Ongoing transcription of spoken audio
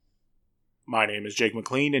My name is Jake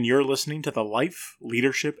McLean, and you're listening to the Life,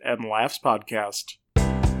 Leadership, and Laughs podcast.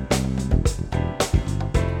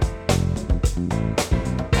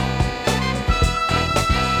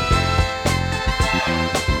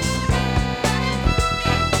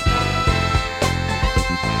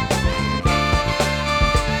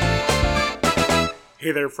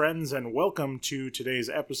 Hey there, friends, and welcome to today's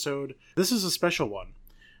episode. This is a special one,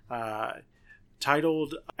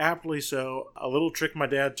 titled, aptly so, A Little Trick My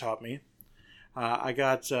Dad Taught Me. I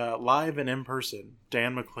got live and in person,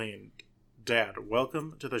 Dan McLean. Dad,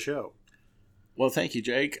 welcome to the show. Well, thank you,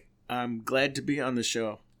 Jake. I'm glad to be on the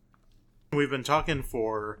show. We've been talking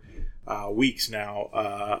for weeks now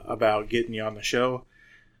about getting you on the show.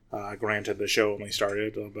 Granted, the show only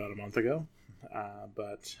started about a month ago.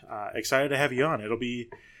 But excited to have you on. It'll be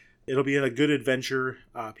a good adventure.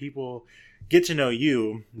 People get to know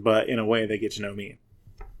you, but in a way they get to know me.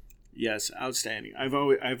 Yes, outstanding.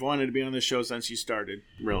 I've wanted to be on the show since you started,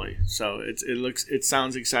 really. So it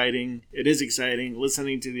sounds exciting. It is exciting.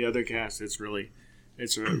 Listening to the other cast, it's a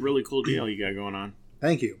really cool deal you got going on.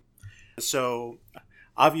 Thank you. So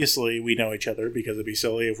obviously we know each other because it'd be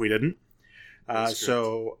silly if we didn't.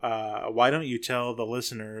 Why don't you tell the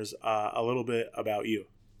listeners a little bit about you?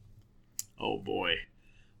 Oh boy,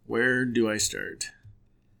 where do I start?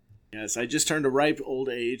 Yes, I just turned a ripe old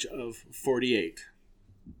age of 48.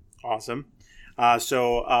 Awesome. What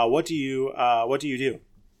do you do?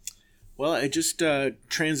 Well, I just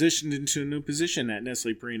transitioned into a new position at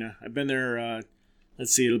Nestle Purina. I've been there.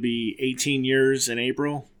 It'll be 18 years in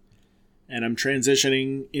April, and I'm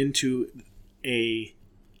transitioning into a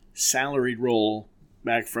salaried role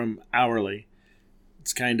back from hourly.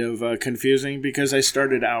 It's kind of confusing because I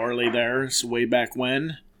started hourly there way back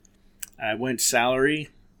when. I went salary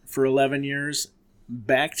for 11 years,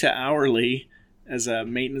 back to hourly as a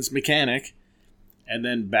maintenance mechanic, and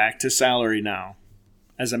then back to salary now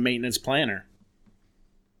as a maintenance planner.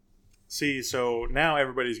 See, so now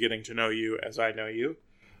everybody's getting to know you as I know you.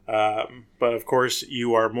 But of course,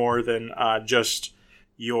 you are more than just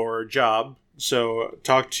your job. So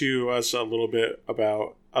talk to us a little bit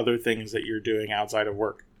about other things that you're doing outside of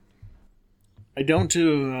work. I'm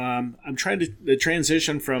trying to, the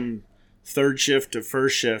transition from third shift to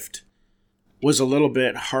first shift was a little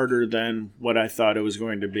bit harder than what I thought it was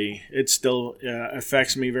going to be. It still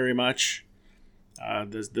affects me very much.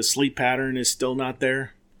 The sleep pattern is still not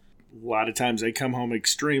there. A lot of times I come home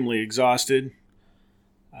extremely exhausted.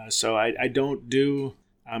 I do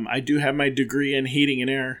have my degree in heating and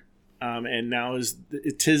air. And now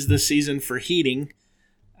it is the season for heating.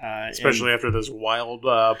 Especially after this wild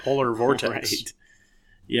polar vortex. Right.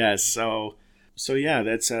 Yes, so yeah,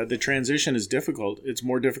 that's the transition is difficult. It's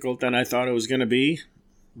more difficult than I thought it was going to be,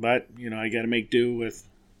 but I got to make do with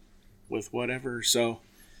whatever. So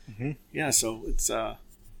yeah, so it's a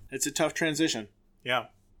tough transition. Yeah,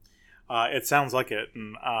 it sounds like it.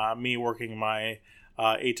 And me working my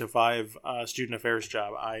 8 to 5 student affairs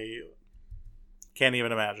job, I can't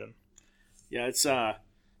even imagine. Yeah, it's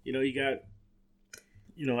you got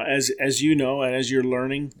as you know, and as you're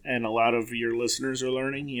learning, and a lot of your listeners are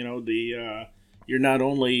learning, you're not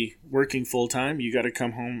only working full time, you got to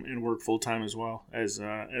come home and work full time as well as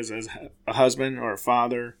a husband or a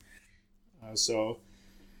father. So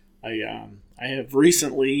I have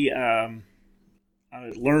recently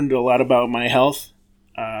learned a lot about my health.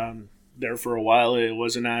 There for a while, it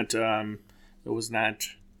was not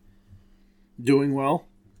doing well,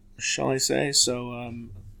 shall I say. So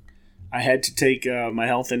I had to take my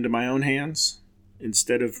health into my own hands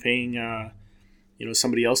instead of paying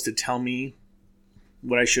somebody else to tell me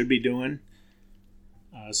what I should be doing.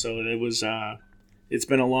 So it's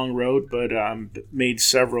been a long road, but made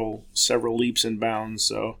several leaps and bounds.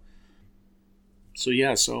 So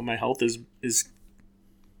my health is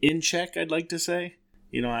in check, I'd like to say.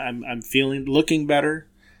 I'm looking better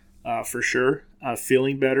for sure,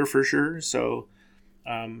 feeling better for sure. So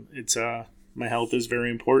my health is very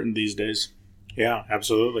important these days. Yeah,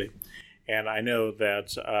 absolutely. And I know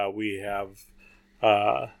that we have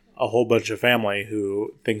a whole bunch of family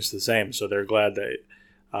who thinks the same. So they're glad that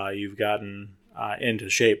you've gotten into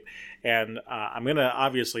shape. And I'm going to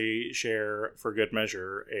obviously share, for good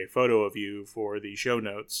measure, a photo of you for the show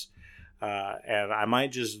notes. And I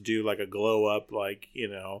might just do like a glow up,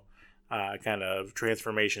 kind of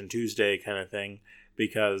Transformation Tuesday kind of thing,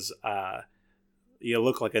 because you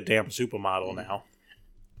look like a damn supermodel now.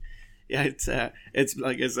 Yeah, it's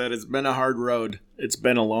like I said, it's been a hard road. It's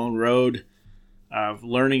been a long road of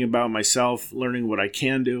learning about myself, learning what I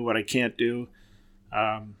can do, what I can't do.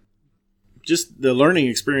 Just the learning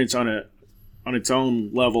experience on its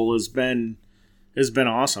own level has been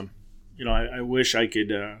awesome. I wish I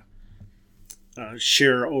could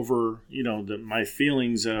share over, my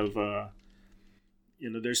feelings of,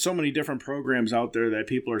 there's so many different programs out there that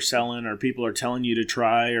people are selling or people are telling you to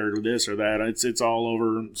try or this or that. It's all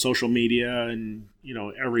over social media and,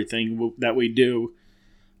 everything that we do.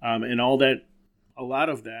 And all that, a lot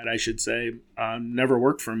of that, I should say, never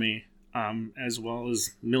worked for me, as well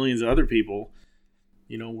as millions of other people,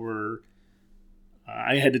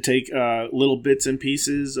 I had to take little bits and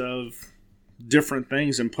pieces of different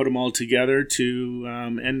things and put them all together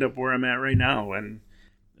to end up where I'm at right now. And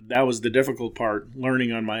that was the difficult part,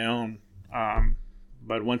 learning on my own.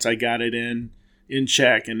 But once I got it in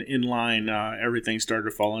check and in line, everything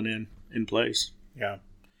started falling in place. Yeah.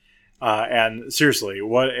 And seriously,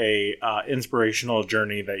 what a inspirational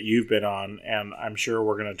journey that you've been on. And I'm sure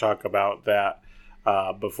we're going to talk about that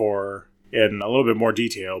before in a little bit more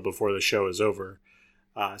detail before the show is over.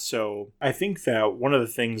 So I think that one of the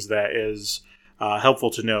things that is helpful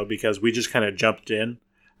to know, because we just kind of jumped in,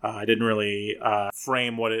 I didn't really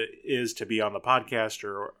frame what it is to be on the podcast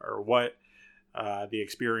or what the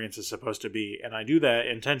experience is supposed to be. And I do that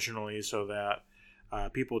intentionally so that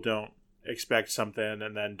people don't expect something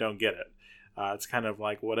and then don't get it. It's kind of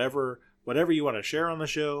like whatever you want to share on the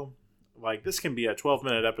show. Like, this can be a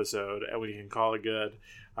 12-minute episode and we can call it good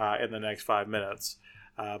in the next 5 minutes.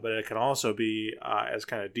 But it can also be as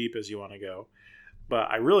kind of deep as you want to go. But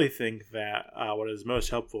I really think that what is most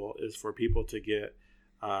helpful is for people to get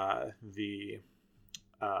the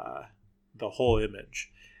whole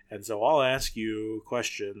image. And so I'll ask you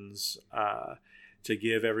questions to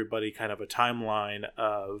give everybody kind of a timeline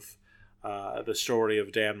of the story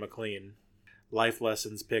of Dan McLean. Life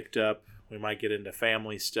lessons picked up. We might get into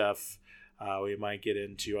family stuff. We might get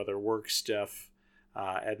into other work stuff.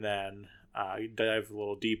 And then dive a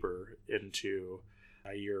little deeper into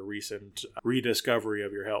your recent rediscovery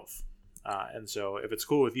of your health. And so if it's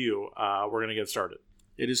cool with you, we're going to get started.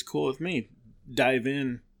 It is cool with me. Dive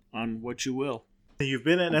in on what you will. You've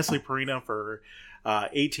been at Nestle Purina for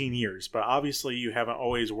 18 years, but obviously you haven't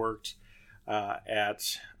always worked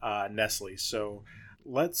at Nestle. So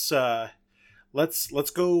let's actually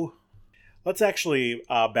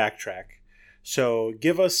backtrack. So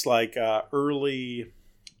give us like early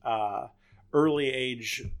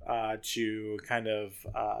age to kind of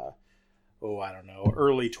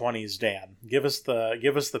early 20s Dan. Give us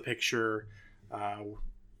the picture,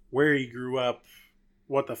 where you grew up,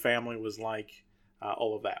 what the family was like,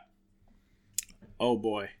 all of that. Oh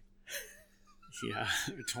boy. Yeah,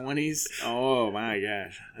 20s. Oh my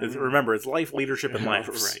gosh. Remember, it's life, leadership, and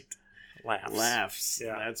laughs. Right. Laughs.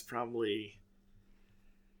 Yeah. That's probably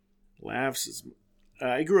laughs is.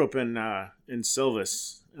 I grew up in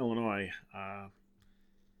Silvis, Illinois.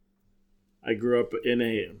 I grew up in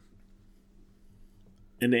a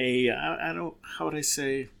I don't, how would I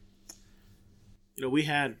say, we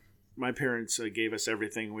had, my parents gave us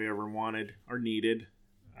everything we ever wanted or needed.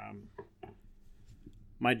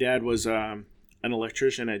 My dad was an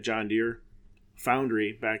electrician at John Deere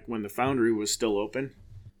Foundry back when the foundry was still open.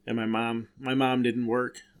 And my mom didn't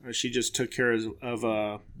work. She just took care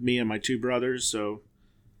of me and my two brothers. So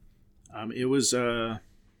it was a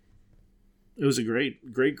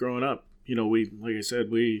great growing up. Like I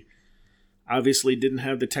said, we obviously didn't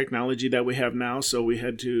have the technology that we have now, so we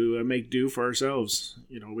had to make do for ourselves.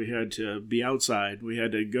 We had to be outside. We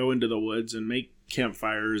had to go into the woods and make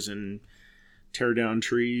campfires and tear down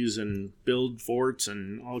trees and build forts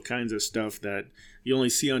and all kinds of stuff that you only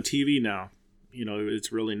see on TV now.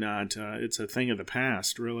 It's really not. It's a thing of the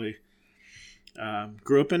past, really.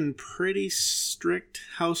 Grew up in pretty strict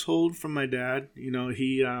household from my dad.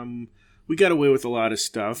 He we got away with a lot of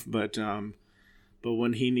stuff, but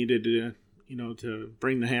when he needed to, to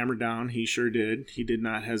bring the hammer down, he sure did. He did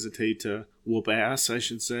not hesitate to whoop ass, I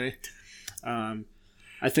should say.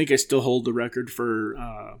 I think I still hold the record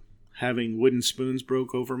for having wooden spoons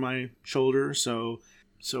broke over my shoulder. So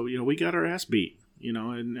we got our ass beat.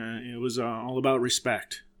 And it was all about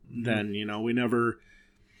respect. Mm-hmm. Then, we never,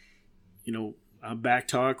 back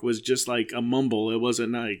talk was just like a mumble. It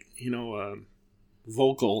wasn't like,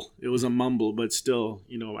 vocal. It was a mumble, but still,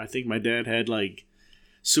 I think my dad had like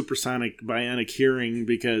supersonic bionic hearing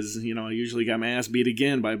because, I usually got my ass beat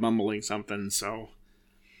again by mumbling something. So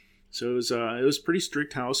it was pretty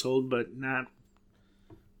strict household, but not,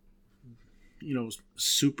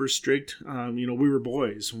 super strict. We were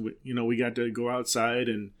boys. We got to go outside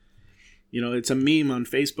and, it's a meme on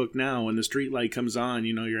Facebook now. When the street light comes on,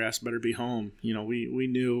 your ass better be home. We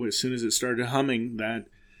knew as soon as it started humming that,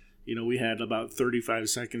 we had about 35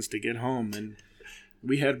 seconds to get home, and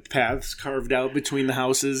we had paths carved out between the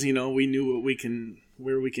houses. We knew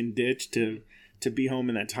where we can ditch to be home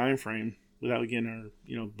in that time frame without getting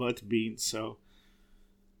our butts beat. So,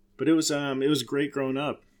 but it was great growing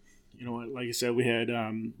up. Like I said, we had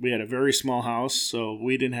a very small house, so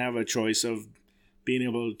we didn't have a choice of being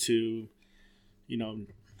able to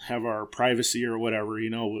have our privacy or whatever.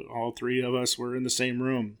 All three of us were in the same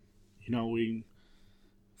room.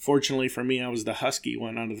 Fortunately for me, I was the husky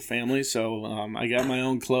one out of the family, so I got my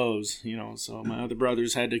own clothes. So my other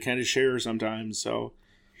brothers had to kind of share sometimes. So,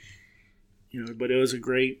 but it was a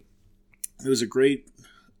great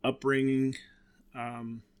upbringing,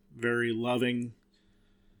 very loving.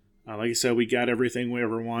 Like I said, we got everything we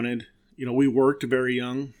ever wanted. We worked very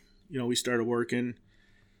young. We started working.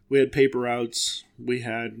 We had paper routes. We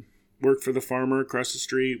had worked for the farmer across the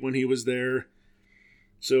street when he was there.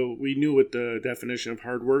 So we knew what the definition of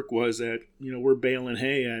hard work was, that, we're baling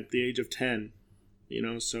hay at the age of 10,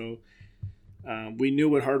 so we knew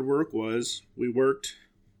what hard work was. We worked,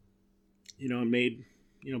 and made,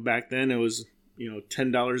 back then it was,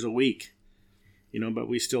 $10 a week, but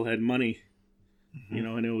we still had money,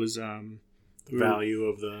 and it was the value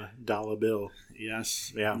of the dollar bill.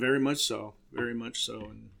 Yes. Yeah. Very much so. Very much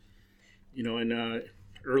so. And,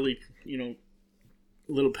 early, a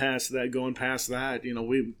little past that, going past that,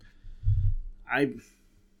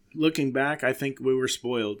 looking back, I think we were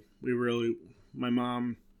spoiled. My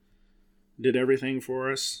mom did everything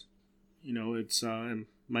for us. And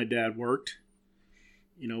my dad worked.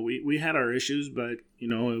 We had our issues, but,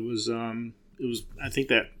 it was, I think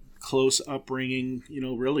that close upbringing,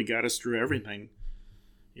 really got us through everything.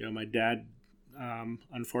 My dad,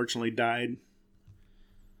 unfortunately died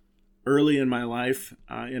early in my life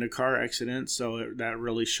in a car accident, so that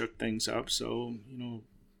really shook things up. So,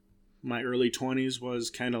 my early 20s was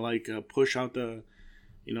kind of like a push out the,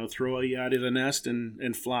 throw you out of the nest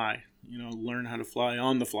and fly, learn how to fly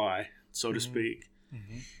on the fly, so to speak.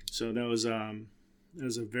 Mm-hmm. So that was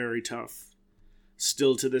a very tough,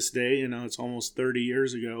 still to this day, it's almost 30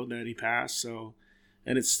 years ago that he passed. So,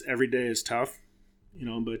 and it's every day is tough,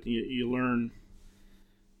 but you learn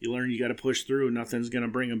you got to push through. Nothing's going to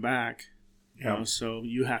bring him back. So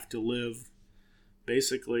you have to live.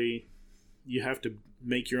 Basically, you have to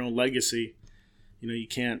make your own legacy. You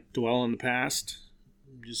can't dwell on the past.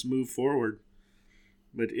 Just move forward.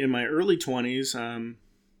 But in my early 20s, I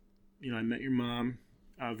met your mom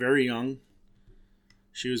very young.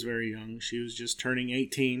 She was very young. She was just turning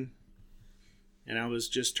 18, and I was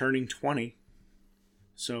just turning 20.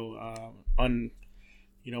 So,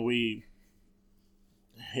 we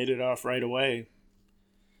hit it off right away.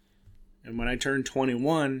 And when I turned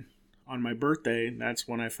 21 on my birthday, that's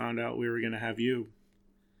when I found out we were going to have you.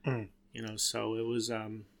 So it was,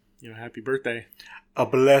 happy birthday. A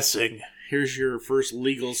blessing. Here's your first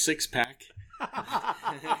legal 6-pack.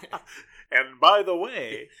 And by the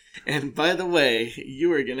way,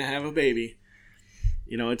 you are going to have a baby.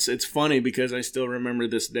 It's funny because I still remember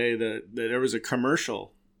this day that there was a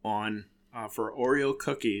commercial on for Oreo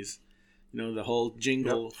cookies. The whole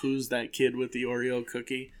jingle, yep. Who's that kid with the Oreo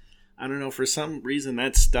cookie? I don't know, for some reason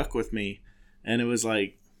that stuck with me. And it was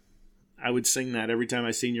like, I would sing that every time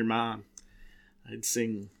I seen your mom. I'd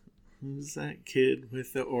sing, who's that kid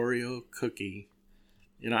with the Oreo cookie?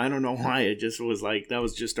 I don't know why. It just was like, that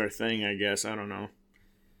was just our thing, I guess. I don't know.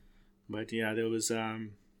 But yeah, there was,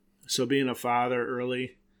 so being a father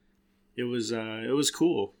early, it was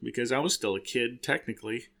cool because I was still a kid,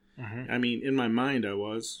 technically. Mm-hmm. I mean, in my mind, I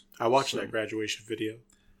was. I watched that graduation video.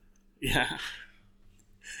 Yeah.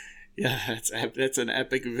 Yeah, that's an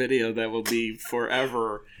epic video that will be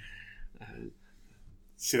forever.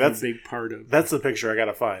 See, that's a big part of. That's the picture I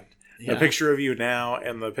gotta find. Yeah. The picture of you now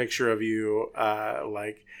and the picture of you,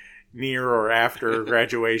 like near or after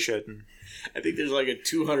graduation. I think there's like a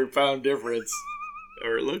 200-pound difference,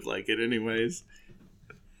 or it looked like it, anyways.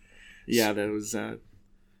 Yeah, that was it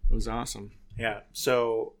was awesome. Yeah.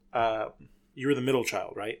 So you were the middle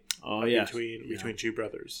child, right? Oh, yeah. Between two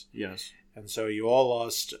brothers. Yes. And so you all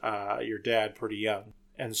lost your dad pretty young.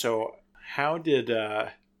 And so how did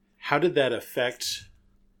that affect,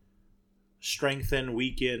 strengthen,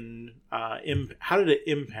 weaken, how did it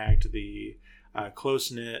impact the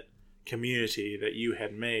close-knit community that you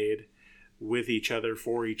had made with each other,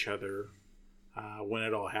 for each other, when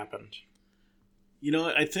it all happened?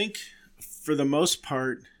 I think for the most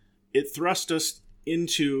part, it thrust us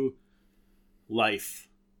into life.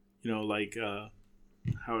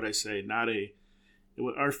 How would I say?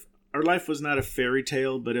 Our life was not a fairy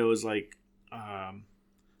tale, but it was like a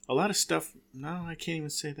lot of stuff. No, I can't even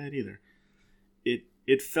say that either.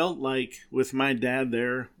 It felt like with my dad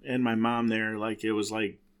there and my mom there, like it was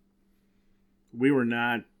like we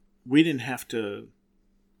didn't have to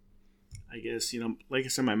I guess, like I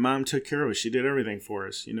said, my mom took care of us. She did everything for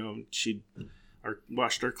us. She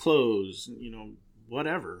washed our clothes,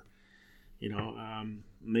 whatever.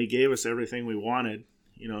 They gave us everything we wanted,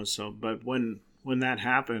 but when that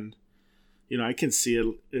happened, I can see it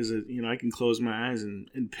I can close my eyes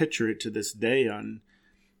and picture it to this day on,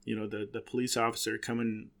 the police officer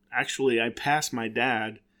coming. Actually, I passed my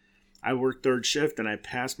dad. I worked third shift and I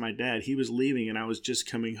passed my dad. He was leaving and I was just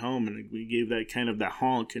coming home, and we gave that kind of the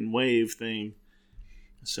honk and wave thing.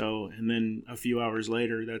 So, and then a few hours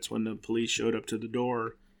later, that's when the police showed up to the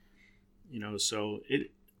door, so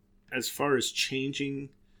as far as changing,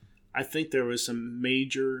 I think there was some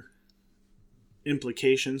major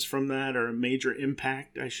implications from that, or a major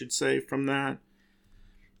impact, I should say, from that,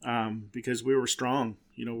 because we were strong,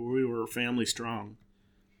 we were family strong.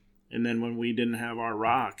 And then when we didn't have our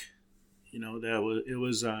rock,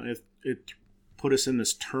 it put us in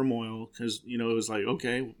this turmoil, because, it was like,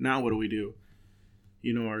 okay, now what do we do?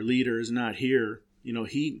 Our leader is not here.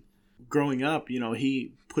 He, growing up,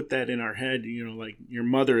 he put that in our head, like, your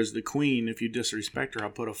mother is the queen. If you disrespect her,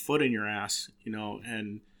 I'll put a foot in your ass,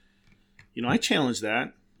 and, I challenged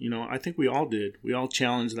that. I think we all did. We all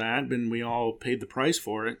challenged that, and we all paid the price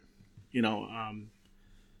for it,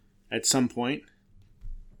 at some point.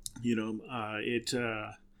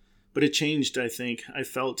 But it changed, I think. I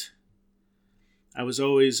felt I was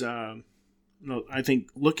always, I think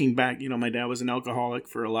looking back, my dad was an alcoholic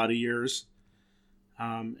for a lot of years.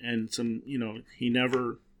 And some, he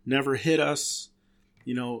never hit us,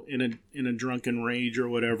 in a drunken rage or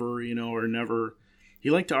whatever, or never, he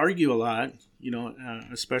liked to argue a lot,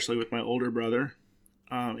 especially with my older brother,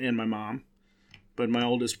 and my mom. But my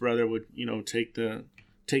oldest brother would, take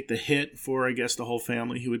the hit for, I guess, the whole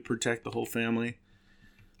family. He would protect the whole family.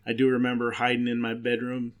 I do remember hiding in my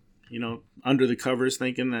bedroom, under the covers,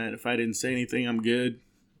 thinking that if I didn't say anything, I'm good,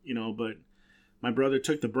 but my brother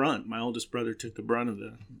took the brunt. My oldest brother took the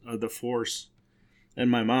brunt of the force, and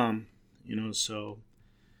my mom, so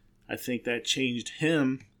I think that changed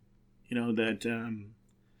him, that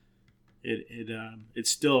it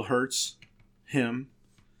still hurts him,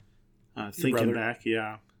 thinking back.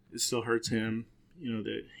 Yeah, it still hurts him,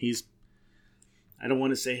 that he's, I don't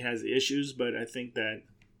want to say has issues, but I think that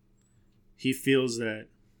he feels that,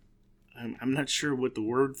 I'm not sure what the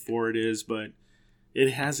word for it is, but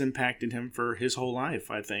it has impacted him for his whole life,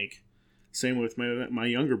 I think. Same with my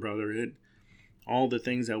younger brother. All the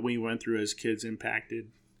things that we went through as kids impacted,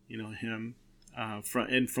 him.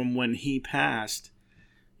 From when he passed,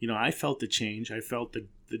 I felt the change. I felt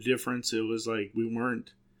the difference. It was like we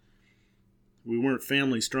weren't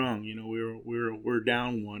family strong. We're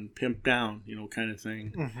down one, pimped down, kind of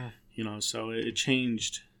thing. Mm-hmm. So it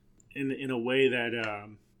changed in a way that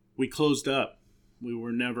we closed up. We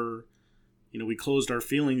were never. We closed our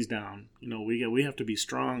feelings down. We have to be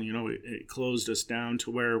strong. It closed us down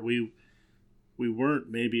to where we weren't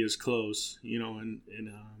maybe as close. And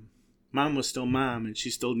mom was still mom, and she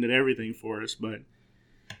still did everything for us. But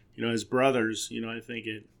as brothers, I think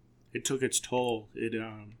it took its toll. It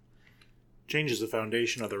changes the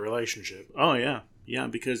foundation of the relationship. Oh yeah,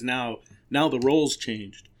 because now the roles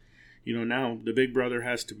changed. Now the big brother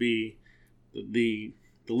has to be the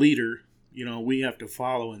leader. We have to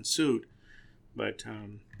follow and suit. But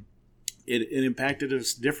it impacted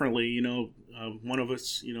us differently. One of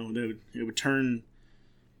us, it would turn.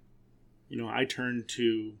 I turned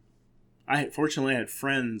to. Fortunately I had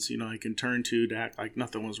friends. I can turn to act like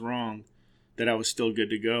nothing was wrong, that I was still good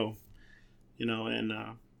to go. And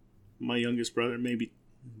my youngest brother maybe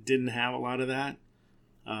didn't have a lot of that,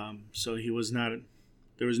 so he was not.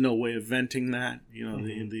 There was no way of venting that.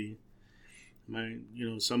 Mm-hmm.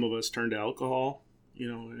 Some of us turned to alcohol.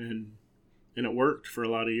 And it worked for a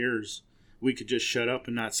lot of years. We could just shut up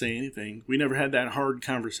and not say anything. We never had that hard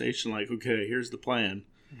conversation like, okay, here's the plan.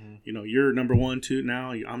 Mm-hmm. You're number 1, 2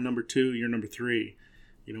 now. I'm number 2. You're number 3.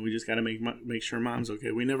 We just got to make sure mom's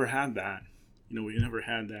okay. We never had that. We never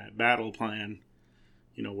had that battle plan,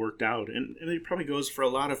 worked out. And it probably goes for a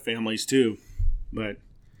lot of families too. But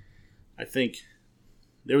I think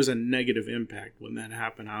there was a negative impact when that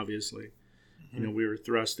happened, obviously. Mm-hmm. We were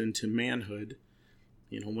thrust into manhood.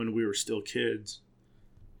 When we were still kids,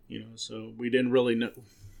 so we didn't really know,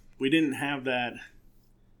 we didn't have that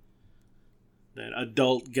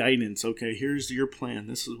adult guidance. Okay, here's your plan.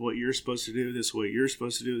 This is what you're supposed to do. This is what you're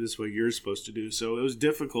supposed to do. This is what you're supposed to do. So it was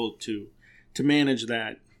difficult to manage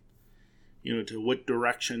that, to what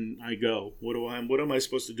direction I go. What am I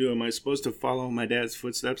supposed to do? Am I supposed to follow my dad's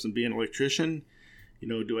footsteps and be an electrician?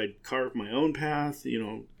 Do I carve my own path?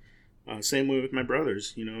 Same way with my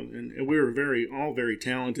brothers, and we were all very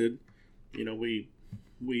talented. We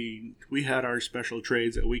we had our special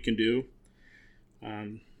trades that we can do.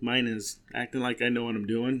 Mine is acting like I know what I'm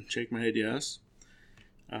doing. Shake my head, yes.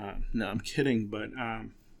 No, I'm kidding, but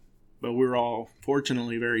we're all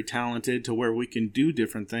fortunately very talented to where we can do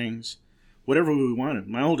different things, whatever we wanted.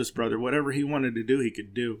 My oldest brother, whatever he wanted to do, he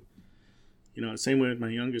could do. Same way with my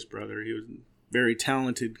youngest brother. He was very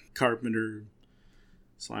talented carpenter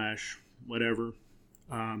 / whatever.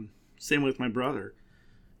 Same with my brother.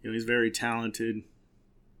 He's very talented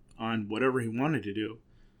on whatever he wanted to do.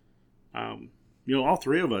 All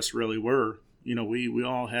three of us really were. We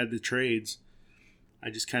all had the trades. I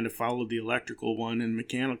just kind of followed the electrical one and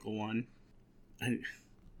mechanical one.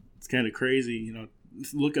 It's kind of crazy,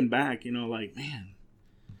 looking back, like, man,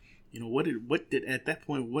 what did at that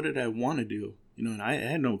point, what did I want to do? And I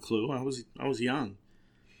had no clue. I was young.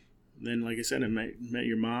 Then, like I said, I met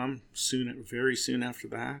your mom very soon after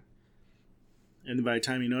that. And by the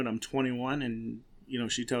time you know it, I'm 21, and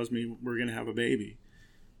she tells me we're gonna have a baby.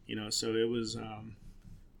 So it was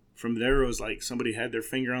from there. It was like somebody had their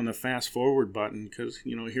finger on the fast forward button, because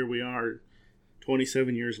here we are,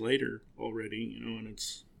 27 years later already. And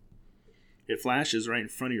it flashes right in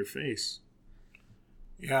front of your face.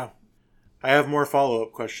 Yeah. I have more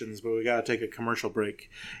follow-up questions, but we got to take a commercial break.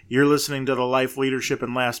 You're listening to the Life, Leadership,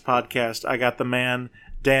 and Laughs podcast. I got the man,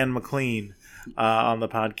 Dan McLean, on the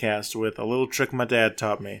podcast with a little trick my dad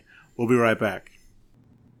taught me. We'll be right back.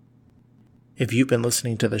 If you've been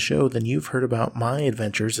listening to the show, then you've heard about my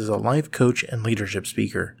adventures as a life coach and leadership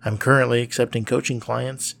speaker. I'm currently accepting coaching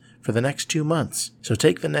clients for the next 2 months. So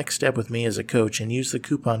take the next step with me as a coach and use the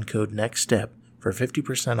coupon code NEXTSTEP for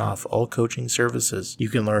 50% off all coaching services. You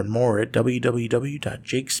can learn more at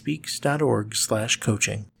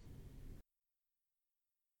www.jakespeaks.org/coaching.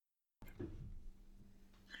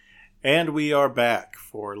 And we are back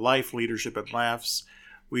for Life, Leadership, and Laughs.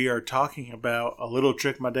 We are talking about a little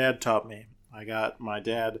trick my dad taught me. I got my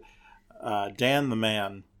dad, Dan the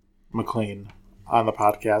Man McLean, on the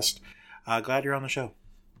podcast. Glad you're on the show.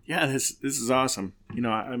 Yeah, this is awesome.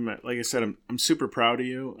 I'm like I said, I'm super proud of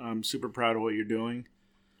you. I'm super proud of what you're doing.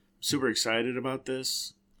 Super excited about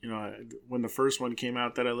this. When the first one came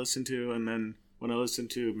out that I listened to, and then when I listened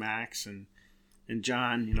to Max and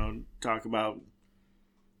John, talk about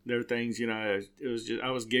their things, it was just,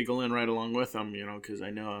 I was giggling right along with them, because I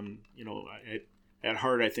know I'm, at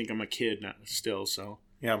heart I think I'm a kid still, so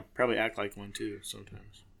yeah, probably act like one too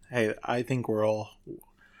sometimes. Hey, I think we're all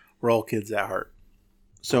kids at heart.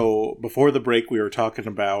 So before the break, we were talking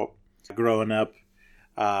about growing up,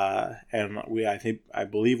 and I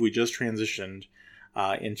believe we just transitioned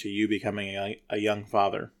into you becoming a young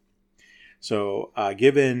father. So,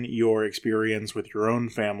 given your experience with your own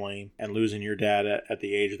family and losing your dad at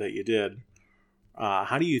the age that you did,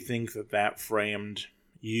 how do you think that framed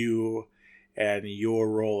you and your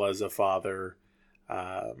role as a father?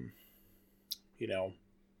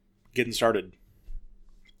 Getting started.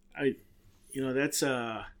 That's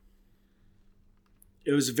it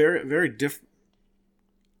was very, very different.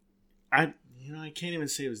 I can't even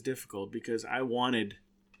say it was difficult, because I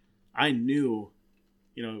knew,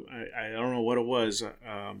 I don't know what it was,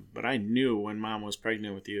 but I knew when Mom was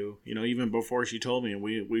pregnant with you, even before she told me, and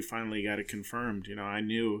we finally got it confirmed. I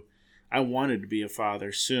knew I wanted to be a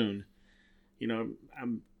father soon.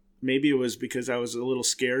 Maybe it was because I was a little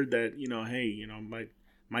scared that, hey,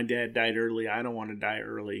 my dad died early. I don't want to die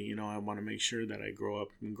early. I want to make sure that I grow up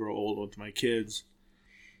and grow old with my kids.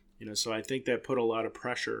 So I think that put a lot of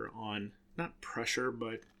pressure on, not pressure,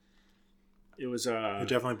 but it was it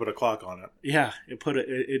definitely put a clock on it. Yeah, it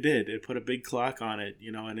did. It put a big clock on it,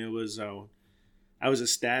 and it was, I was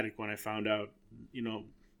ecstatic when I found out.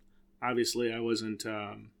 Obviously I wasn't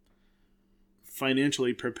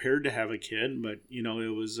financially prepared to have a kid, but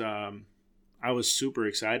it was, I was super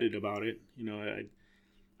excited about it.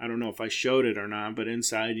 I don't know if I showed it or not, but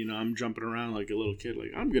inside, I'm jumping around like a little kid,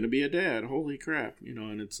 like, I'm going to be a dad. Holy crap.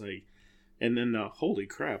 And it's like, and then holy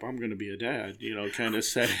crap, I'm going to be a dad, kind of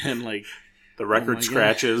set in, like, the record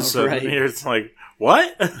scratches. Right. It's like,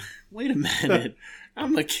 what? Wait a minute.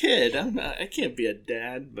 I'm a kid. I can't be a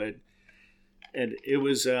dad, and it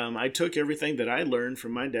was, I took everything that I learned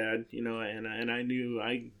from my dad, and I knew,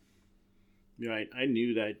 I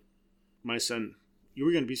knew that my son, you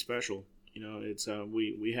were going to be special. It's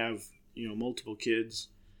we have multiple kids.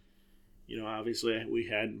 Obviously we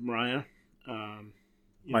had Mariah,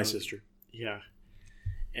 my sister. Yeah,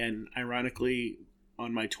 and ironically,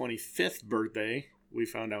 on my 25th birthday, we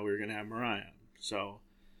found out we were going to have Mariah. So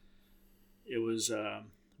it was,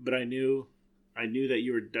 but I knew that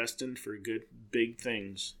you were destined for good, big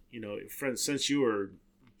things. Since you were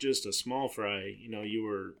just a small fry, you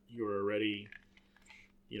were already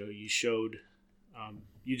you showed,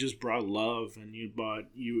 you just brought love, and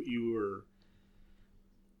you were,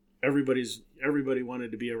 everybody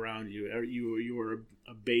wanted to be around you. You were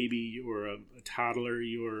a baby, you were a toddler,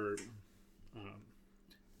 you were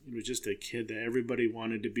just a kid that everybody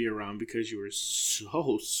wanted to be around because you were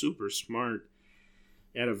so super smart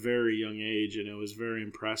at a very young age, and it was very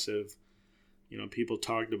impressive. People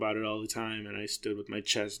talked about it all the time, and I stood with my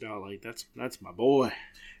chest out like, that's my boy.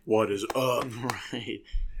 What is up? Right.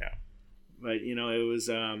 Yeah. But, it was,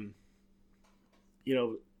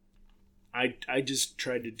 I just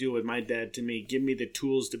tried to do what my dad to me, give me the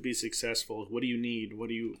tools to be successful. What do you need? What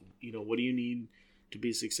do you need to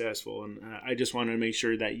be successful? And I just wanted to make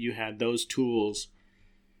sure that you had those tools.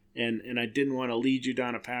 And I didn't want to lead you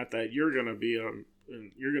down a path that you're going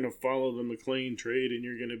to follow the McLean trade, and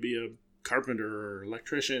you're going to be a carpenter or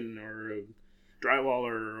electrician or a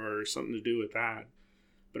drywaller or something to do with that.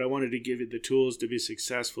 But I wanted to give you the tools to be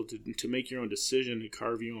successful, to make your own decision, to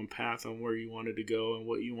carve your own path on where you wanted to go and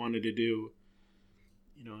what you wanted to do.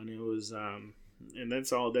 And it was, and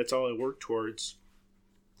that's all I worked towards.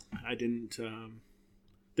 I didn't,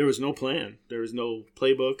 there was no plan. There was no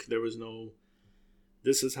playbook. There was no,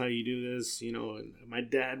 this is how you do this, and my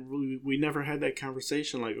dad, we never had that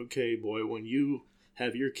conversation like, okay, boy, when you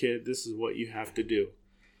have your kid, this is what you have to do.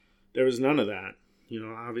 There was none of that.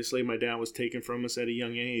 Obviously my dad was taken from us at a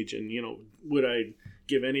young age, and, would I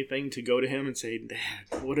give anything to go to him and say, Dad,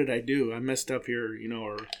 what did I do? I messed up here,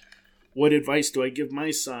 or what advice do I give my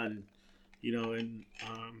son?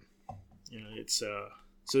 It's,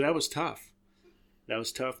 so that was tough. That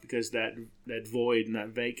was tough because that void and that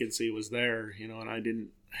vacancy was there, and I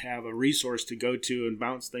didn't have a resource to go to and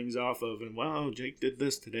bounce things off of, and wow, Jake did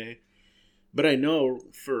this today. But I know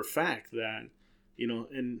for a fact that,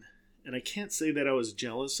 and I can't say that I was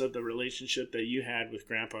jealous of the relationship that you had with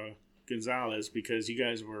Grandpa Gonzalez, because you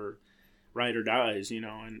guys were ride or dies, and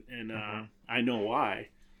I know why,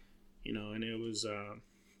 and it was,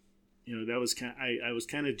 that was I was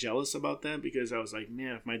kind of jealous about that, because I was like,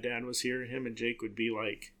 man, if my dad was here, him and Jake would be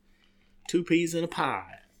like two peas in a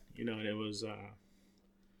pie, and it was,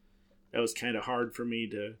 that was kind of hard for me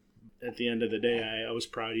to, at the end of the day, I was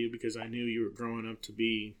proud of you because I knew you were growing up to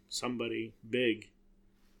be somebody big.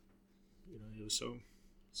 It was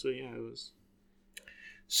so yeah, it was.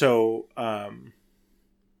 So,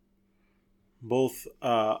 both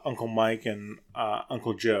Uncle Mike and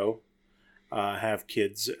Uncle Joe have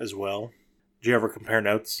kids as well. Did you ever compare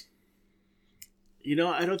notes?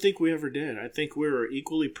 I don't think we ever did. I think we were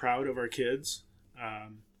equally proud of our kids.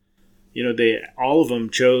 All of them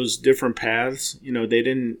chose different paths. They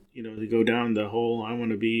didn't, they go down the whole, I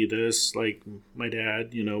want to be this, like my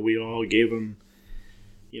dad. We all gave them,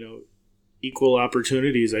 equal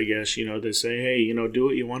opportunities, I guess, to say, hey, do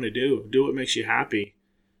what you want to do. Do what makes you happy.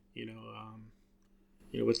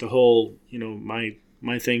 With the whole,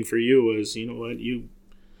 my thing for you was, what, you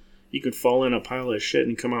could fall in a pile of shit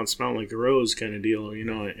and come out smelling like a rose kind of deal,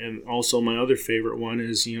 And also my other favorite one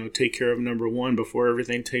is, take care of number one before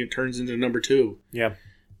everything turns into number two. Yeah.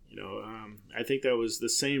 I think that was the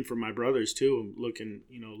same for my brothers too, looking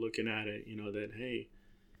at it, that, hey,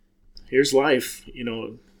 here's life,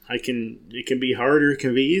 it can be hard or it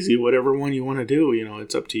can be easy, whatever one you want to do,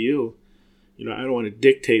 it's up to you. I don't want to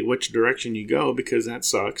dictate which direction you go, because that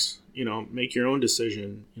sucks. Make your own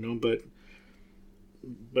decision, but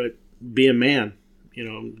be a man,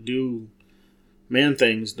 do man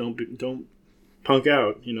things. Don't punk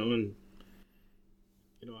out, and,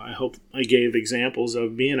 I hope I gave examples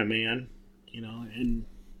of being a man, and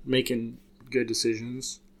making good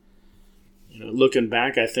decisions. Looking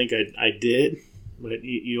back, I think I did, but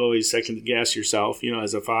you always second guess yourself,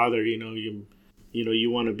 as a father,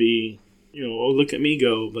 you want to be, oh, look at me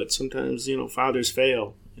go. But sometimes, fathers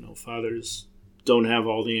fail, fathers don't have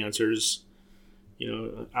all the answers.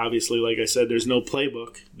 Obviously, like I said, there's no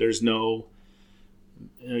playbook. There's no,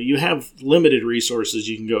 you have limited resources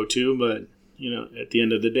you can go to, but, at the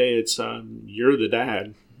end of the day, it's, you're the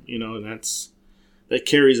dad, and that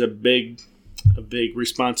carries a big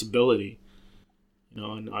responsibility,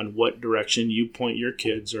 on what direction you point your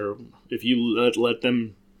kids, or if you let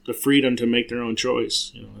them the freedom to make their own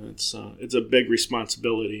choice. It's a big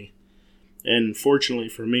responsibility. And fortunately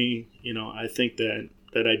for me, I think that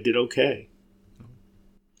I did okay.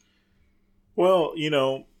 Well,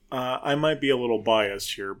 I might be a little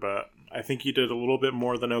biased here, but I think you did a little bit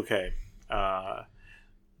more than okay.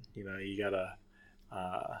 You got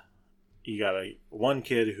a one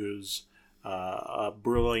kid who's a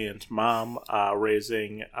brilliant mom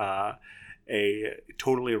raising a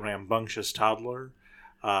totally rambunctious toddler,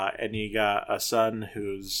 and you got a son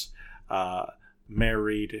who's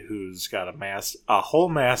married, who's got a whole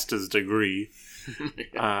master's degree.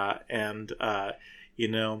 I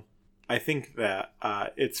think that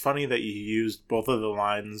it's funny that you used both of the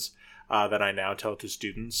lines that I now tell to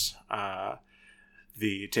students.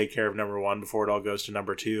 The take care of number one before it all goes to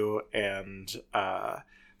number two, and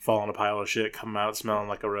fall in a pile of shit, come out smelling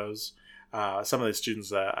like a rose. Some of the students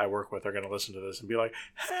that I work with are going to listen to this and be like,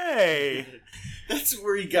 hey! That's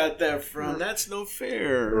where you got that from. That's no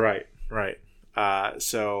fair. Right.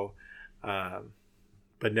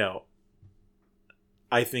 But no,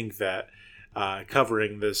 I think that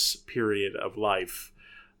covering this period of life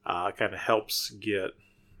kind of helps get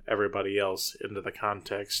everybody else into the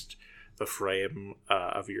context, the frame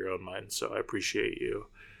of your own mind. So I appreciate you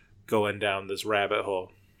going down this rabbit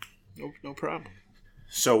hole. No problem.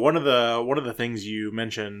 So one of the things you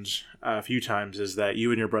mentioned a few times is that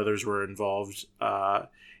you and your brothers were involved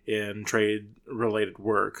in trade-related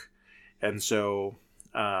work, and so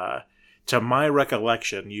to my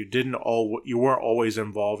recollection, you weren't always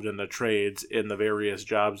involved in the trades in the various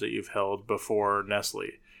jobs that you've held before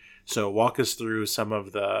Nestle. So walk us through some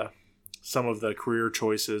of the career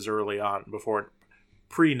choices early on before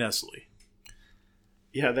pre-Nestle.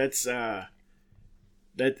 Yeah, that's that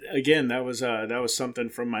was something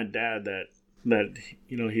from my dad that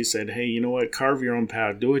he said, hey, you know what, carve your own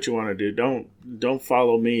path, do what you want to do, don't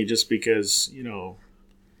follow me just because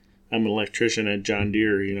I'm an electrician at John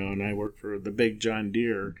Deere, and I work for the big John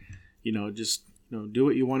Deere. Just do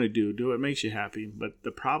what you want to do what makes you happy. But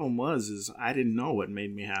the problem is I didn't know what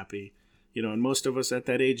made me happy, and most of us at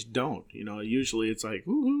that age don't. Usually it's like,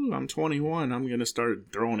 ooh, I'm 21, I'm gonna start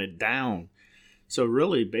throwing it down. So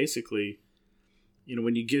really, basically,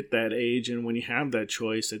 when you get that age and when you have that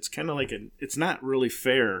choice, it's kind of like it's not really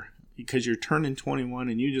fair because you're turning 21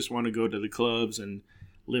 and you just want to go to the clubs and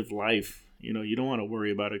live life. You don't want to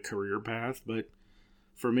worry about a career path. But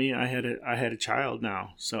for me, I had a child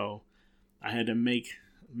now, so I had to make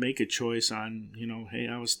a choice on, hey,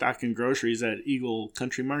 I was stocking groceries at Eagle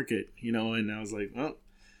Country Market, and I was like,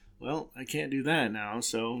 well, I can't do that now.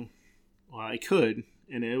 So, I could,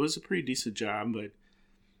 and it was a pretty decent job, but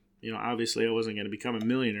obviously I wasn't going to become a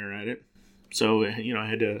millionaire at it. So, I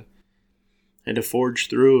had to forge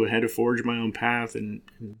through, I had to forge my own path, and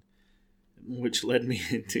which led me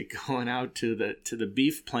to going out to the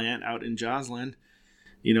beef plant out in Joslin,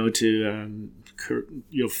 to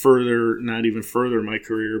not even further my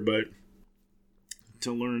career, but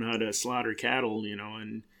to learn how to slaughter cattle,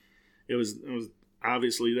 and it was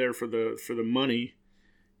obviously there for the money,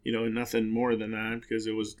 nothing more than that, because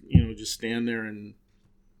it was just stand there and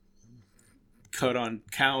cut on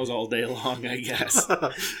cows all day long, I guess.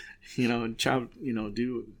 And chop,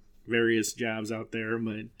 do various jobs out there,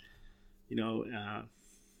 but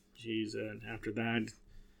after that,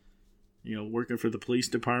 working for the police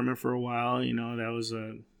department for a while, that was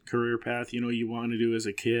a career path, you want to do as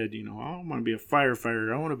a kid. I want to be a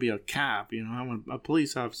firefighter. I want to be a cop. I want a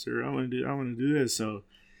police officer. I want to do this. So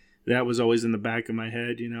that was always in the back of my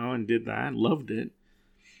head, and did that. Loved it,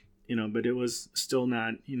 but it was still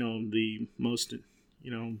not, the most,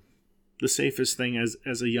 the safest thing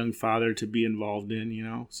as a young father to be involved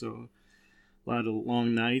in, so a lot of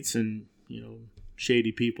long nights and,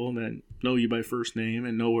 shady people that know you by first name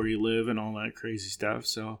and know where you live and all that crazy stuff.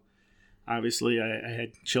 So obviously I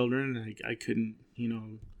had children. I couldn't,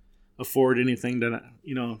 afford anything to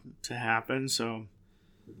happen. So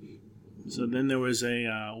then there was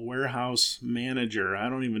a warehouse manager. I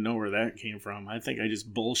don't even know where that came from. I think I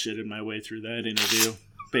just bullshitted my way through that interview,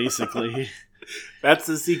 basically. That's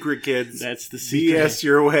the secret, kids. That's the secret. BS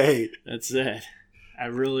your way. That's it. I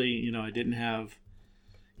really, I didn't have...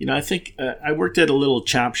 I think I worked at a little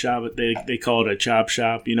chop shop. They call it a chop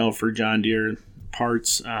shop, for John Deere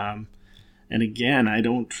parts. And again, I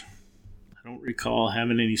don't recall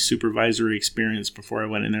having any supervisory experience before I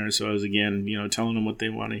went in there. So I was, again, telling them what they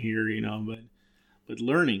want to hear, but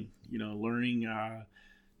learning,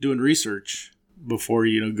 doing research before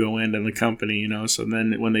you go into the company, So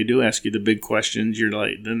then when they do ask you the big questions, they're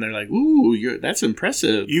like, ooh, that's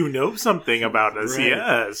impressive. You know something about us, right.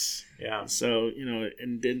 Yes. Yeah. So,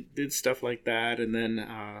 and did stuff like that. And then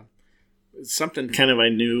something kind of I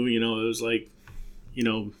knew, it was like,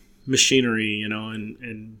 machinery,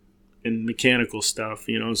 and mechanical stuff,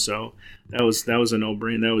 so that was a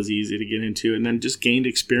no-brainer. That was easy to get into. And then just gained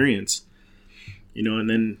experience, and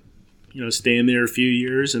then, staying there a few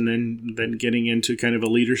years and then getting into kind of a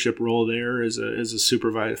leadership role there as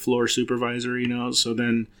a floor supervisor, so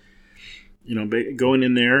then, going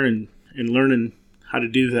in there and learning how to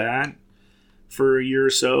do that for a year or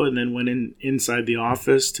so, and then went inside the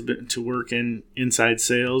office to work in inside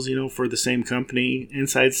sales, for the same company,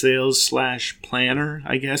 inside sales / planner,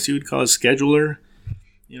 I guess you would call it, scheduler,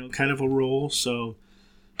 kind of a role. So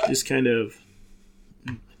just kind of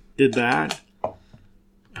did that.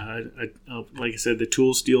 Like I said, the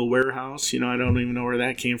tool steel warehouse, I don't even know where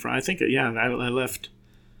that came from. I think, I left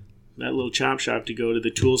that little chop shop to go to the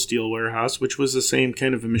tool steel warehouse, which was the same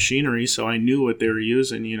kind of a machinery. So I knew what they were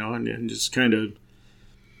using, and just kind of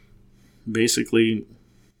basically,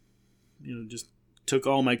 just took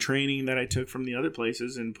all my training that I took from the other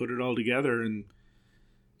places and put it all together and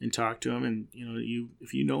talked to them. And,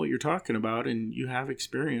 if you know what you're talking about and you have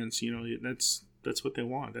experience, that's what they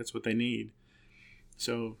want. That's what they need.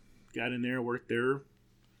 So got in there, worked there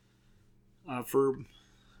for,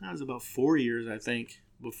 that was about 4 years, I think,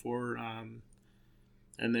 before,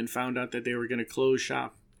 and then found out that they were going to close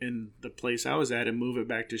shop in the place I was at and move it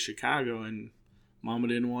back to Chicago, and Mama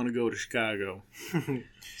didn't want to go to Chicago.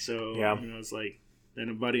 So, it's like, then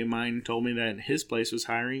a buddy of mine told me that his place was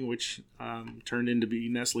hiring, which turned into be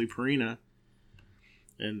Nestle Purina.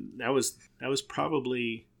 And that was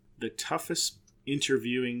probably the toughest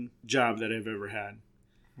interviewing job that I've ever had.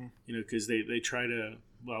 Because they try to,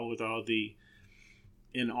 with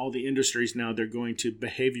in all the industries now, they're going to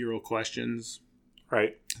behavioral questions.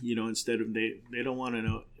 Right. Instead of, they don't want to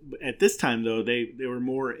know. At this time, though, they were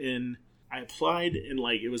more in, I applied in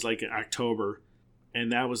it was like October,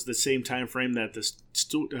 and that was the same time frame that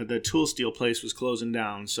the tool steel place was closing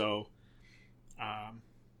down. So,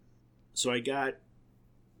 so I got,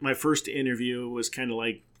 my first interview was kind of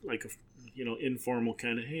like a, informal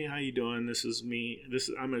kind of, hey, how you doing? This is me.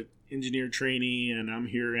 I'm an engineer trainee, and I'm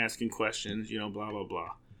here asking questions, blah, blah,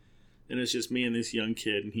 blah. And it's just me and this young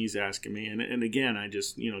kid, and he's asking me. And again, I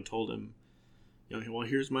just, told him, well,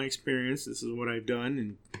 here's my experience. This is what I've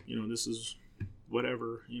done. And, this is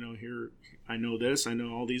whatever, here, I know this, I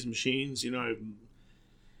know all these machines,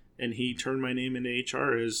 and he turned my name into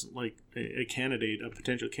HR as like a candidate, a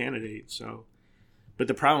potential candidate. So, but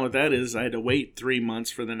the problem with that is I had to wait 3 months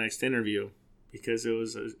for the next interview because it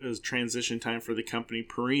was transition time for the company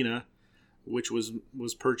Purina, which was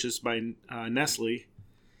purchased by Nestle.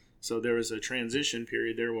 So there was a transition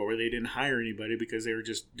period there where they didn't hire anybody because they were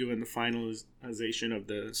just doing the finalization of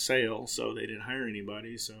the sale. So they didn't hire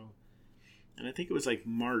anybody. So, and I think it was like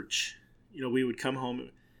March, we would come home.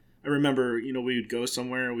 I remember, we would go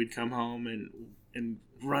somewhere, we'd come home and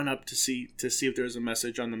run up to see if there was a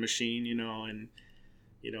message on the machine, and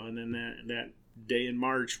then that day in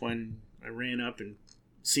March when I ran up and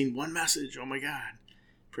seen one message, oh my God,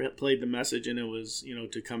 played the message, and it was,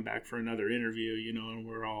 to come back for another interview, and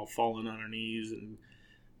we're all falling on our knees and,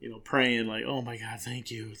 praying like, oh my God,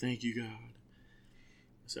 thank you God.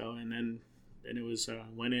 So, and then it was,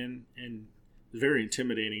 went in, and it was a very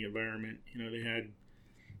intimidating environment. They had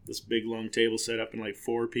this big long table set up and like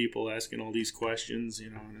 4 people asking all these questions,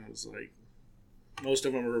 and it was like, most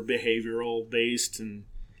of them were behavioral based. And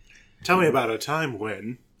tell me about a time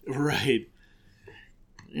when. Right.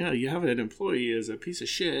 You have an employee as a piece of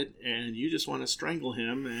shit, and you just want to strangle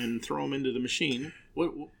him and throw him into the machine.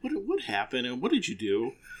 What happened, and what did you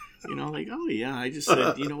do? Like, oh yeah, I just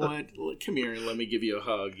said, you know what, come here and let me give you a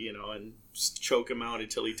hug, and choke him out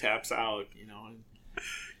until he taps out, and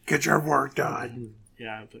get your work done.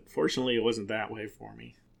 Yeah, but fortunately, it wasn't that way for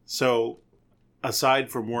me. So, aside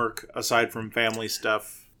from work, aside from family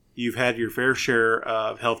stuff, you've had your fair share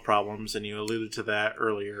of health problems, and you alluded to that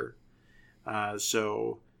earlier.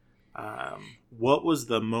 What was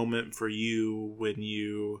the moment for you when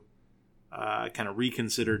you kind of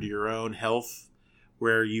reconsidered your own health,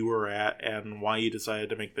 where you were at, and why you decided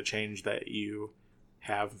to make the change that you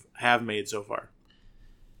have made so far?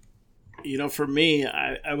 For me,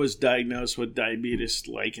 I was diagnosed with diabetes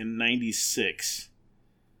like in 96.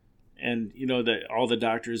 And, that all the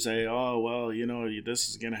doctors say, oh, well, this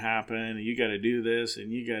is going to happen, and you got to do this,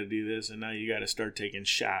 and you got to do this, and now you got to start taking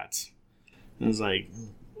shots. And I was like,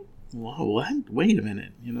 whoa, what? Wait a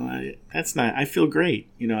minute. That's not, I feel great.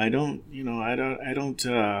 I don't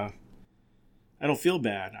feel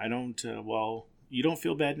bad. You don't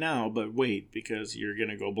feel bad now, but wait, because you're going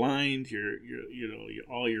to go blind.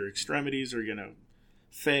 All your extremities are going to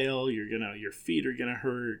fail. Your feet are going to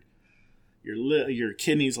hurt. Your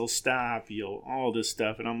kidneys will stop. All this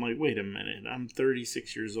stuff. And I'm like, wait a minute. I'm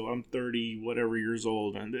 36 years old. I'm 30 whatever years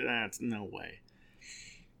old. And that's no way.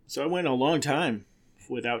 So I went a long time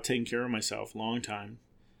without taking care of myself. Long time.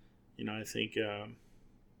 I think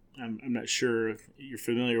I'm not sure if you're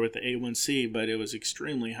familiar with the A1C, but it was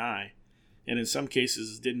extremely high. And in some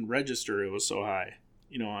cases, it didn't register. It was so high,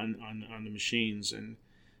 on the machines. And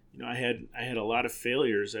I had a lot of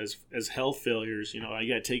failures as health failures. I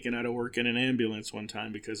got taken out of work in an ambulance one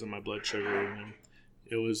time because of my blood sugar, and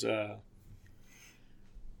it was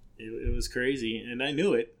it was crazy, and I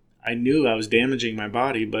knew it. I knew I was damaging my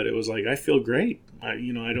body, but it was like, I feel great. I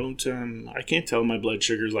don't I can't tell my blood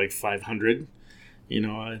sugar is like 500.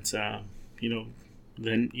 It's then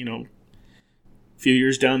a few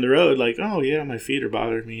years down the road, like, oh yeah, my feet are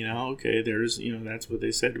bothering me now. Okay, there's that's what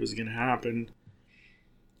they said was going to happen.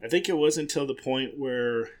 I think it was until the point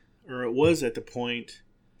where, or it was at the point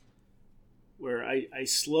where I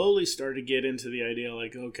slowly started to get into the idea,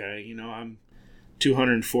 like, okay, I'm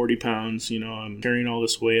 240 pounds, I'm carrying all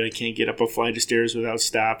this weight. I can't get up a flight of stairs without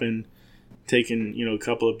stopping, taking, a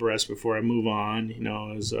couple of breaths before I move on.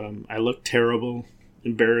 I look terrible,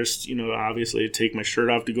 embarrassed, obviously to take my shirt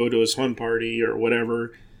off to go to a swim party or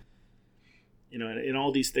whatever. And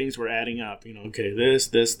all these things were adding up. Okay,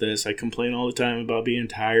 this. I complain all the time about being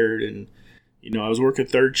tired, and I was working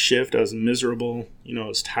third shift. I was miserable. I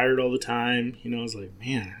was tired all the time. I was like,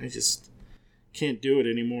 man, I just can't do it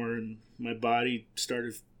anymore. And my body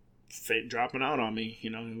started dropping out on me.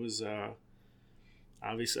 It was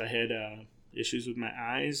obviously I had issues with my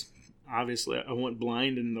eyes. Obviously, I went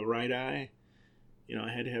blind in the right eye. I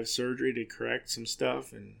had to have surgery to correct some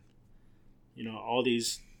stuff, and all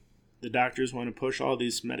these. The doctors want to push all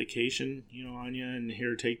these medication, on you, and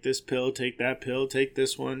here, take this pill, take that pill, take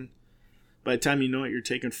this one. By the time you know it, you're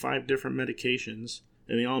taking 5 different medications,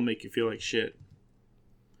 and they all make you feel like shit.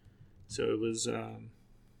 So it was, I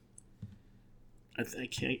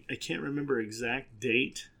can't remember exact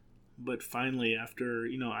date, but finally, after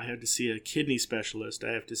I had to see a kidney specialist,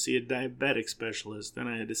 I have to see a diabetic specialist, then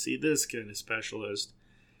I had to see this kind of specialist,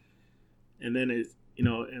 and then it,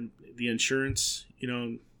 and the insurance,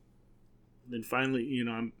 then finally,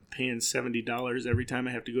 I'm paying $70 every time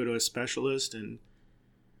I have to go to a specialist, and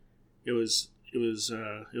it was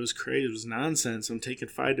crazy. It was nonsense. I'm taking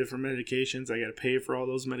 5 different medications. I got to pay for all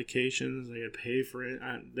those medications. I got to pay for it.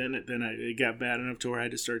 It got bad enough to where I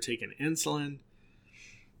had to start taking insulin.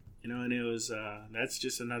 And it was that's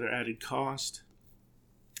just another added cost.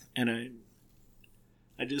 And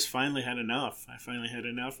I just finally had enough. I finally had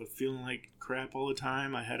enough of feeling like crap all the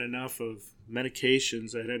time. I had enough of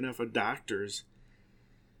medications. I had enough of doctors.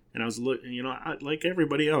 And I was looking, like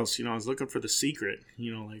everybody else, I was looking for the secret.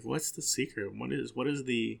 Like, what's the secret? What is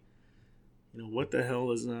the, what the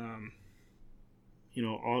hell is, all,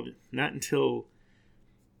 not until,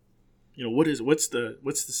 what's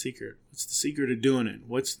the secret? What's the secret of doing it?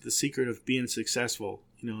 What's the secret of being successful?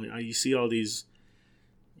 You see all these,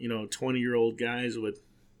 20-year-old guys with,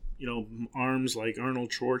 arms like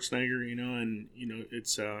Arnold Schwarzenegger, and,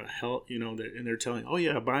 it's hell, and they're telling, oh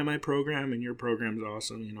yeah, buy my program and your program's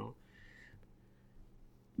awesome,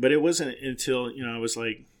 But it wasn't until, I was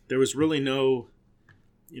like, there was really no,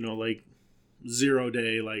 like 0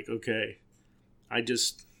 day, like, okay, I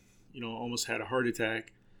just, almost had a heart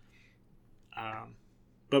attack.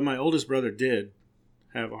 But my oldest brother did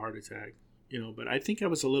have a heart attack, but I think I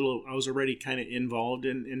was already kind of involved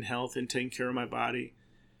in health and taking care of my body.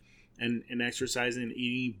 And exercising and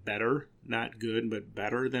eating better, not good, but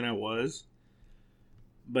better than I was.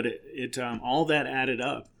 But it all that added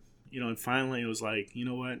up, and finally it was like, you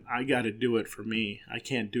know what, I got to do it for me. I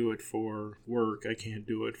can't do it for work. I can't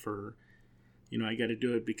do it for, I got to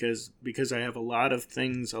do it because I have a lot of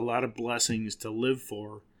things, a lot of blessings to live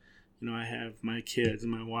for. I have my kids,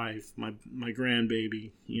 my wife, my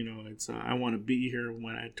grandbaby. It's I want to be here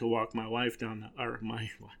when I had to walk my wife down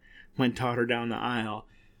my daughter down the aisle.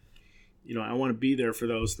 I want to be there for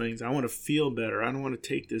those things. I want to feel better. I don't want to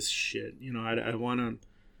take this shit. I want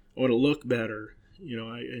to look better.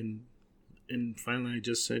 And finally I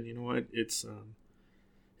just said, you know what? It's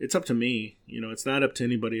up to me. It's not up to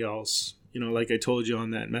anybody else. Like I told you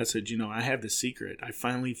on that message, I have the secret. I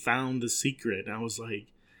finally found the secret. And I was like,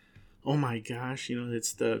 oh my gosh,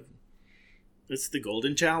 it's the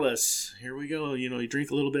golden chalice. Here we go. You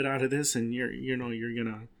drink a little bit out of this and you're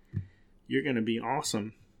gonna be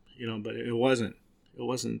awesome. But it wasn't,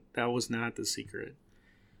 that was not the secret.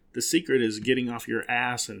 The secret is getting off your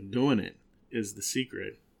ass and doing it is the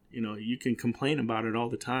secret. You can complain about it all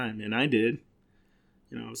the time. And I did,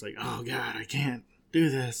 I was like, oh God, I can't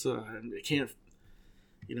do this. I can't,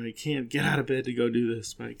 I can't get out of bed to go do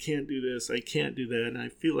this, but I can't do this. I can't do that. And I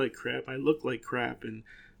feel like crap. I look like crap. And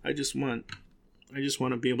I just want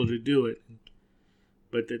to be able to do it.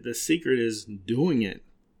 But the secret is doing it.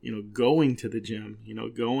 Going to the gym,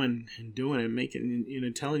 going and doing it, making,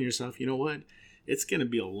 telling yourself, you know what, it's going to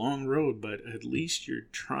be a long road, but at least you're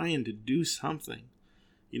trying to do something,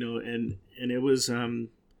 and it was,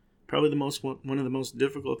 probably one of the most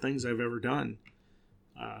difficult things I've ever done.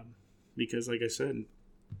 Because like I said,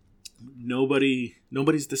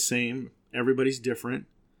 nobody's the same. Everybody's different.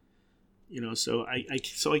 So I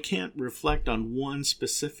can't reflect on one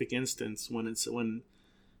specific instance when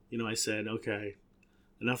I said, okay,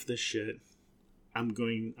 enough of this shit. I'm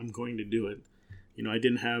going to do it. I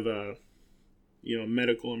didn't have a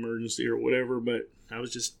medical emergency or whatever, but I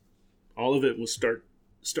was just, all of it was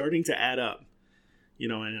starting to add up.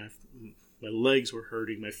 And my legs were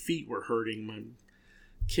hurting, my feet were hurting, my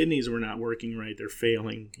kidneys were not working right, they're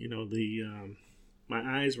failing. My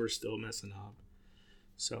eyes were still messing up.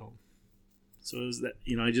 So it was that,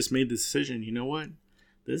 I just made the decision, you know what?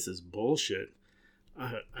 This is bullshit.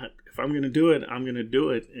 If I'm going to do it, I'm going to do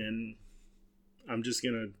it. And I'm just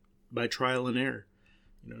going to, by trial and error,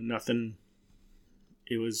 nothing,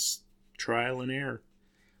 it was trial and error.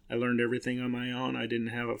 I learned everything on my own. I didn't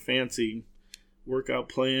have a fancy workout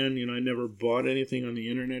plan. I never bought anything on the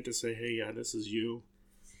internet to say, hey, yeah, this is you.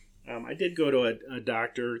 I did go to a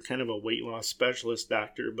doctor, kind of a weight loss specialist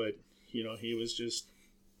doctor, but, he was just,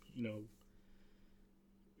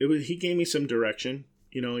 he gave me some direction.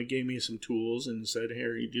 He gave me some tools and said,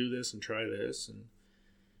 here, you do this and try this. And,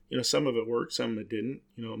 some of it worked, some of it didn't.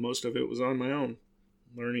 Most of it was on my own.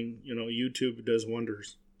 Learning, YouTube does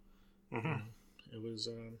wonders. Mm-hmm. It was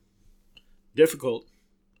difficult,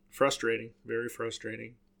 frustrating, very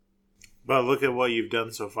frustrating. But look at what you've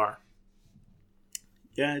done so far.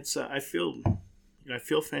 Yeah, it's. I feel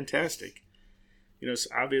fantastic. So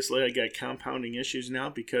obviously I got compounding issues now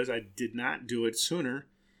because I did not do it sooner.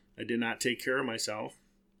 I did not take care of myself.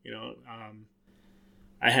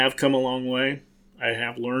 I have come a long way. I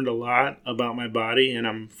have learned a lot about my body, and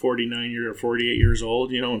I'm 48 years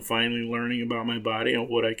old, and finally learning about my body and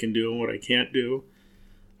what I can do and what I can't do.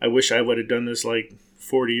 I wish I would have done this like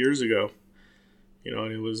 40 years ago.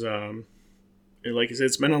 It was, like I said,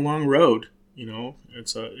 it's been a long road.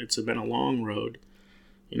 It's been a long road.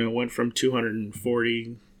 It went from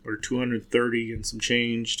 240 or 230 and some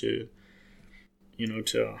change to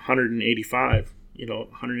 185,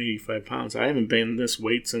 185 pounds. I haven't been this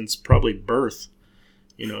weight since probably birth.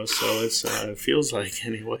 So it feels like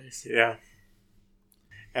anyways. Yeah.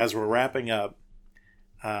 As we're wrapping up,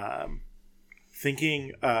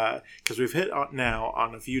 thinking, because we've hit now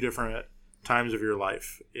on a few different times of your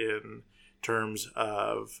life in terms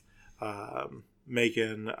of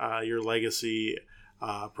making your legacy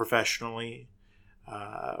professionally,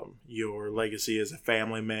 your legacy as a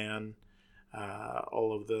family man,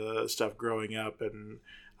 all of the stuff growing up and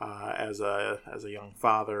as a young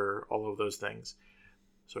father, all of those things.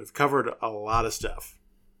 So we've covered a lot of stuff.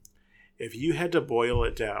 If you had to boil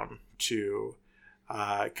it down to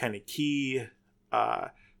kind of key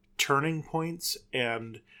turning points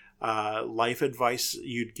and life advice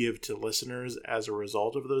you'd give to listeners as a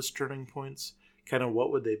result of those turning points, kind of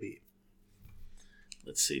what would they be?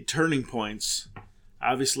 Let's see, turning points.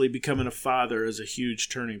 Obviously, becoming a father is a huge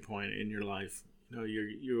turning point in your life.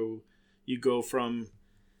 You go from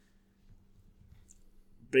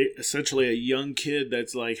essentially a young kid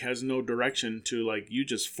that's like has no direction to like you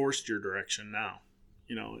just forced your direction now,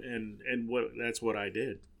 and that's what I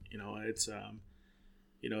did. It's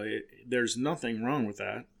there's nothing wrong with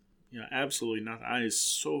that. Absolutely nothing. I was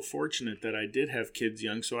so fortunate that I did have kids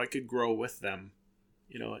young, so I could grow with them.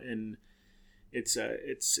 And it's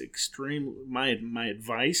extreme. My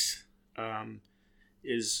advice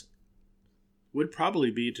would probably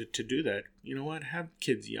be to do that. Have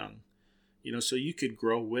kids young. So you could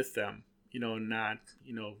grow with them, not,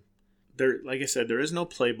 there, like I said, there is no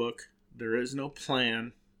playbook, there is no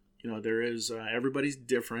plan, there is, everybody's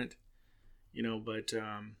different, but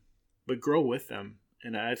grow with them.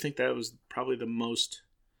 And I think that was probably the most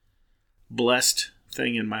blessed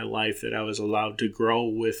thing in my life, that I was allowed to grow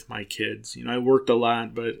with my kids. I worked a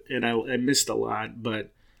lot, and I missed a lot,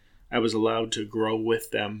 but I was allowed to grow with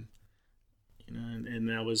them, and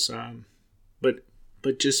that was,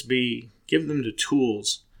 but just give them the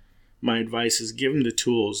tools. My advice is give them the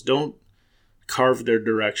tools. Don't carve their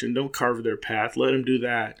direction. Don't carve their path. Let them do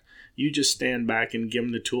that. You just stand back and give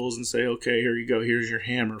them the tools and say, okay, here you go. Here's your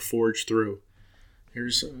hammer. Forge through.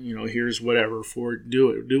 Here's whatever.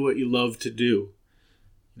 Do it. Do what you love to do.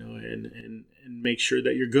 And make sure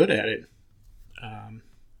that you're good at it.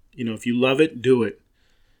 If you love it, do it.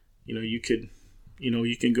 You can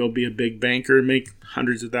go be a big banker and make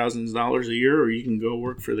hundreds of thousands of dollars a year, or you can go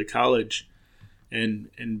work for the college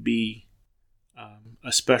and be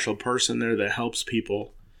a special person there that helps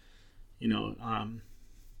people.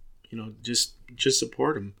 Just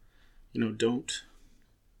support them.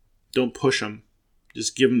 Don't push them.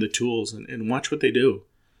 Just give them the tools and watch what they do.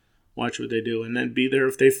 Watch what they do, and then be there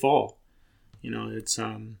if they fall. It's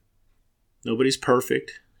nobody's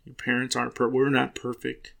perfect. Your parents aren't perfect. We're not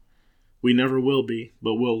perfect. We never will be,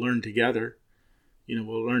 but we'll learn together.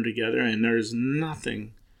 We'll learn together, and there's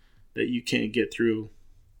nothing that you can't get through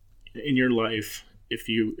in your life if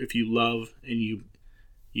you love, and you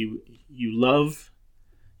love,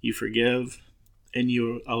 you forgive, and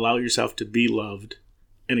you allow yourself to be loved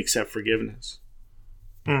and accept forgiveness.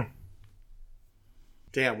 Damn,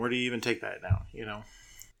 where do you even take that now?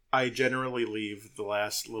 I generally leave the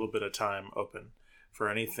last little bit of time open for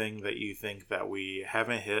anything that you think that we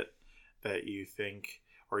haven't hit, that you think,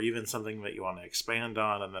 or even something that you want to expand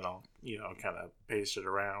on, and then I'll, kind of paste it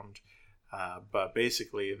around. But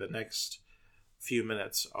basically, the next few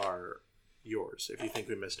minutes are yours if you think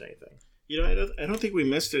we missed anything. I don't think we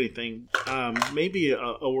missed anything. Maybe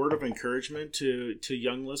a word of encouragement to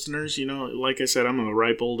young listeners. Like I said, I'm in the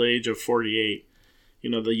ripe old age of 48.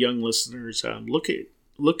 The young listeners,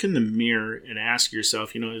 look in the mirror and ask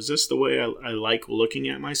yourself, is this the way I like looking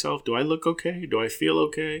at myself? Do I look okay? Do I feel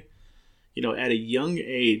okay? At a young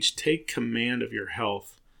age, take command of your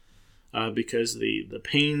health, because the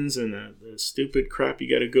pains and the stupid crap you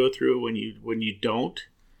got to go through when you don't,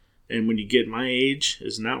 and when you get my age,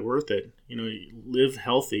 is not worth it. You live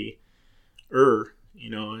healthy.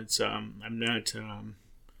 It's I'm not.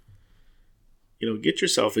 Get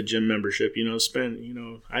yourself a gym membership.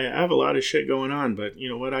 I have a lot of shit going on, but you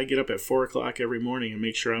know what? I get up at 4:00 every morning and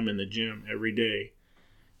make sure I'm in the gym every day.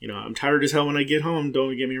 I'm tired as hell when I get home,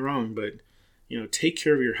 don't get me wrong, but, take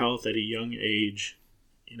care of your health at a young age,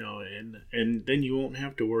 and then you won't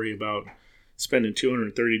have to worry about spending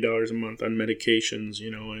 $230 a month on medications,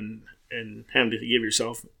 and having to give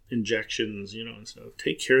yourself injections, and so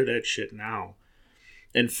take care of that shit now.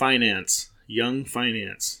 And young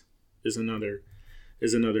finance is another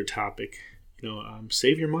topic.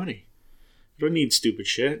 Save your money. You don't need stupid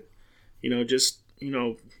shit. Just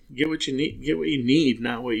get what you need,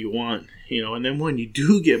 not what you want. And then when you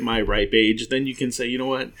do get my ripe age, then you can say, you know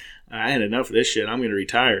what, I had enough of this shit. I'm going to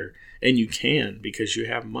retire. And you can, because you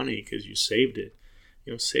have money, because you saved it.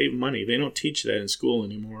 Save money. They don't teach that in school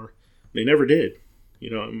anymore. They never did.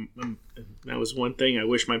 That was one thing I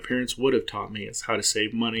wish my parents would have taught me, is how to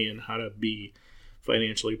save money and how to be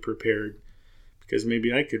financially prepared. Because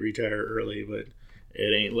maybe I could retire early, but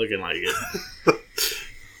it ain't looking like it.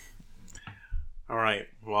 All right.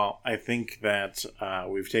 Well, I think that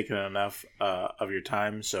we've taken enough of your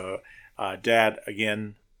time. So, Dad,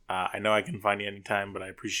 again, I know I can find you anytime, but I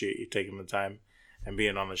appreciate you taking the time and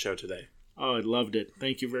being on the show today. Oh, I loved it.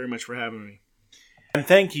 Thank you very much for having me. And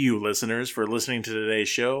thank you, listeners, for listening to today's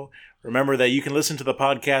show. Remember that you can listen to the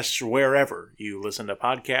podcasts wherever you listen to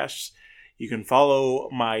podcasts. You can follow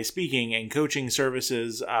my speaking and coaching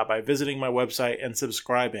services by visiting my website and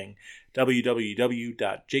subscribing,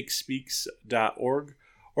 www.jakespeaks.org,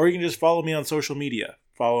 or you can just follow me on social media.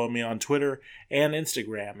 Follow me on Twitter and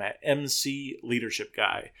Instagram at MC Leadership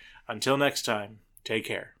Guy. Until next time, take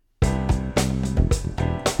care.